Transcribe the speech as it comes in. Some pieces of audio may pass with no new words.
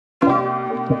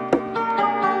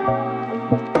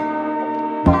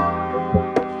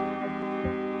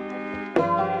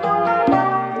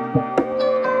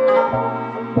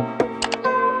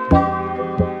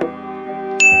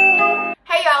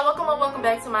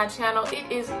my channel. It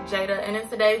is Jada, and in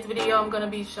today's video I'm going to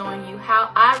be showing you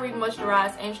how I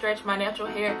re-moisturize and stretch my natural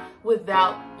hair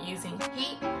without using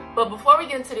heat. But before we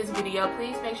get into this video,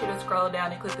 please make sure to scroll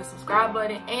down and click the subscribe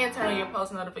button and turn on your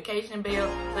post notification bell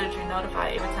so that you're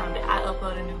notified every time that I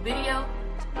upload a new video.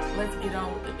 Let's get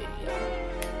on with the video.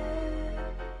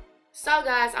 So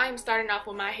guys, I'm starting off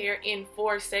with my hair in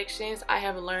 4 sections. I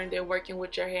have learned that working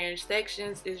with your hair in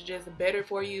sections is just better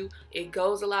for you. It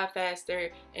goes a lot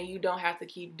faster and you don't have to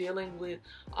keep dealing with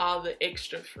all the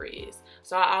extra frizz.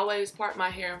 So I always part my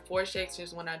hair in 4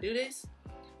 sections when I do this.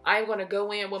 I'm going to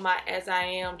go in with my As I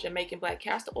Am Jamaican Black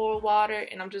Castor Oil water,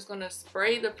 and I'm just going to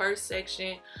spray the first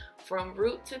section from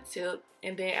root to tip,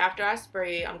 and then after I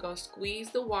spray it, I'm going to squeeze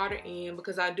the water in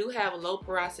because I do have low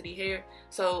porosity hair.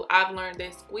 So I've learned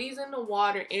that squeezing the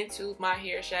water into my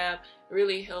hair shaft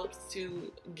really helps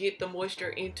to get the moisture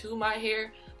into my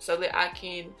hair so that I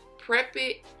can prep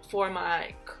it for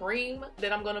my cream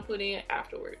that I'm going to put in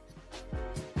afterwards.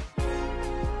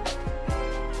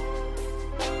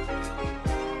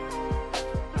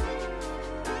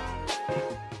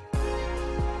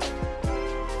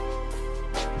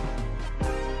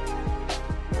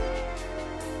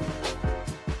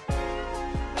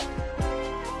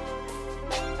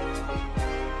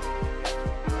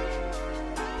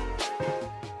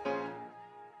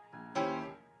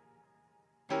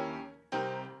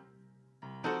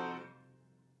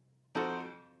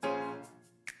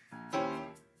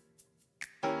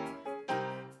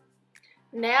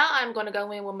 Now I'm going to go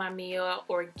in with my Mia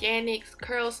Organics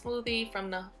Curl Smoothie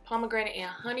from the Pomegranate and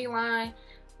Honey line.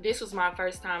 This was my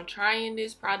first time trying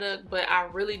this product, but I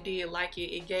really did like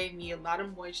it. It gave me a lot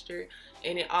of moisture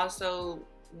and it also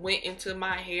went into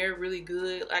my hair really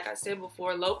good. Like I said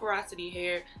before, low porosity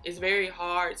hair is very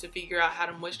hard to figure out how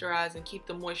to moisturize and keep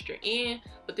the moisture in,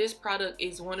 but this product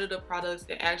is one of the products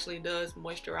that actually does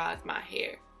moisturize my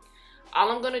hair. All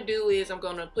I'm going to do is I'm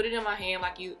going to put it in my hand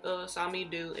like you saw me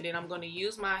do, and then I'm going to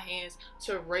use my hands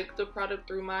to rake the product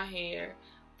through my hair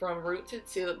from root to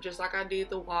tip, just like I did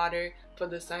the water, for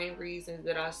the same reasons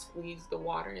that I squeezed the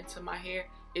water into my hair.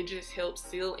 It just helps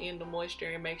seal in the moisture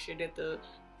and make sure that the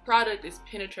product is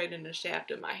penetrating the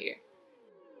shaft of my hair.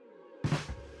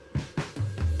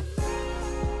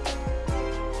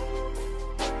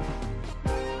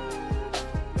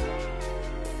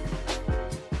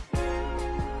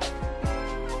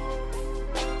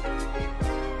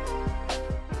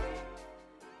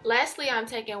 Lastly, I'm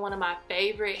taking one of my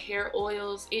favorite hair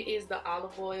oils. It is the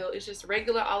olive oil. It's just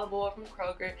regular olive oil from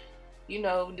Kroger. You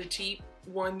know, the cheap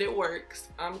one that works.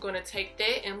 I'm going to take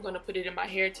that and I'm going to put it in my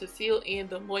hair to seal in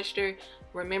the moisture.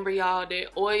 Remember y'all, that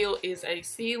oil is a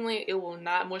sealant. It will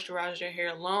not moisturize your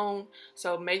hair alone.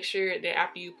 So make sure that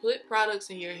after you put products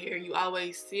in your hair, you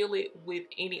always seal it with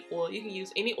any oil. You can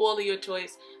use any oil of your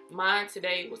choice. Mine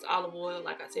today was olive oil,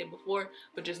 like I said before,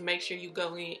 but just make sure you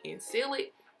go in and seal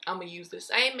it. I'm going to use the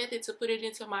same method to put it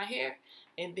into my hair,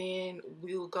 and then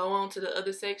we'll go on to the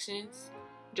other sections.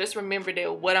 Just remember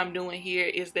that what I'm doing here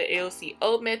is the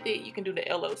LCO method. You can do the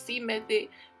LOC method,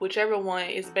 whichever one.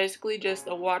 Is basically just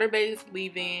a water-based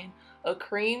leave-in, a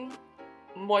cream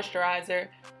moisturizer,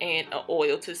 and an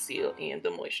oil to seal in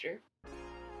the moisture.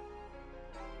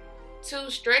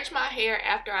 To stretch my hair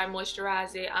after I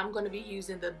moisturize it, I'm going to be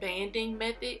using the banding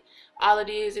method. All it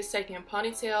is taking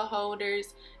ponytail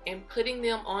holders and putting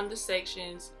them on the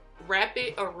sections, wrap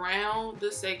it around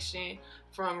the section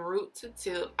from root to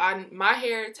tip. My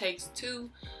hair takes 2.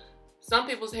 Some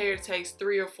people's hair takes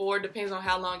 3 or 4, depends on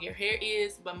how long your hair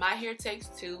is, but my hair takes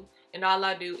 2, and all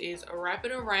I do is wrap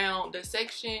it around the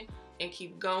section and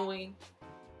keep going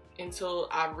until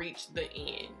I reach the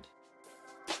end.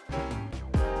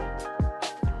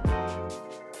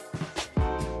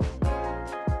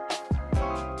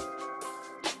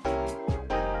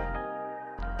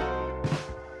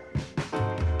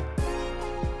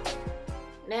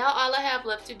 Now all I have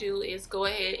left to do is go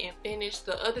ahead and finish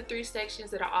the other 3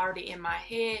 sections that are already in my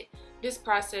head. This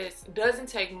process doesn't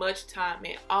take much time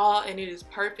at all, and it is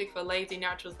perfect for lazy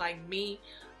naturals like me.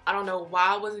 I don't know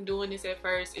why I wasn't doing this at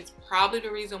first. It's probably the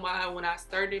reason why when I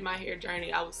started my hair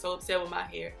journey, I was so upset with my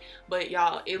hair. But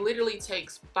y'all, it literally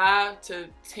takes 5 to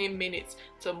 10 minutes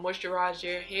to moisturize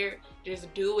your hair.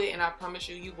 Just do it, and I promise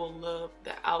you, you will love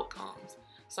the outcomes.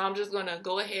 So I'm just going to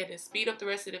go ahead and speed up the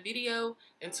rest of the video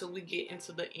until we get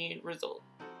into the end result.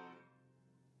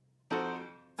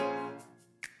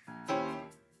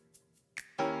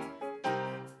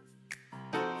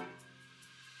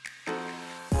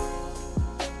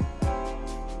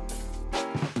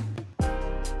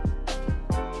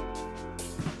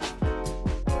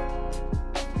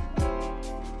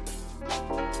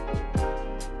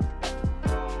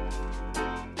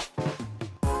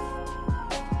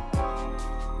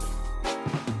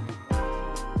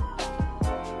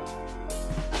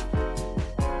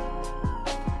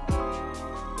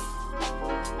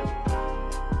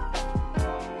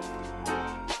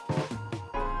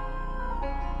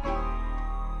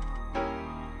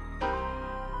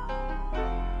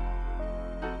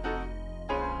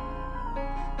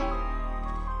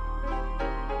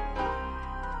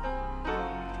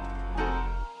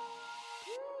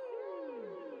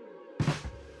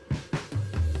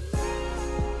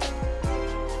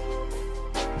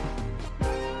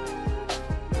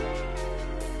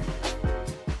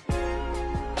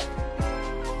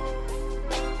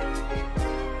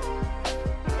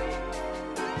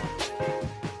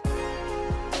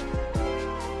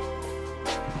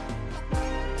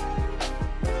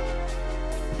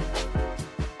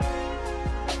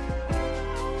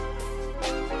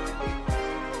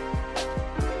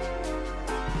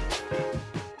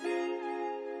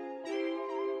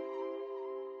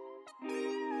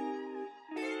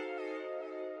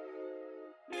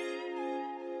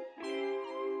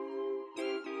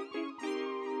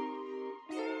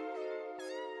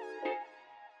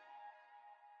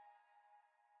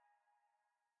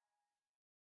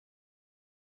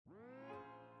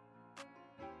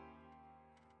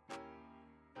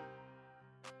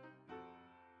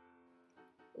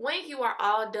 When you are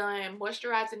all done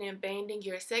moisturizing and banding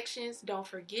your sections, don't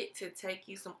forget to take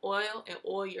you some oil and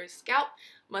oil your scalp.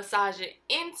 Massage it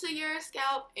into your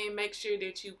scalp and make sure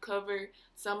that you cover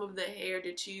some of the hair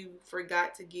that you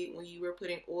forgot to get when you were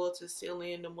putting oil to seal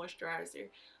in the moisturizer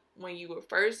when you were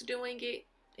first doing it.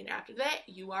 And after that,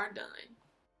 you are done.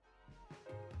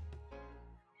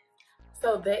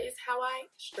 So that is how I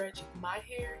stretch my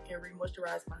hair and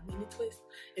re-moisturize my mini twist.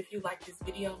 If you like this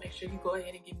video, make sure you go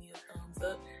ahead and give me a thumbs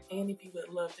up. And if you would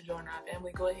love to join our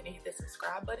family, go ahead and hit the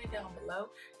subscribe button down below.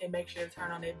 And make sure to turn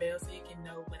on that bell so you can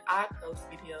know when I post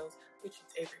videos, which is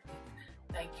every week.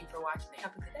 Thank you for watching.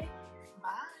 Have a good day.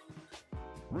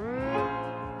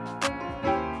 Bye.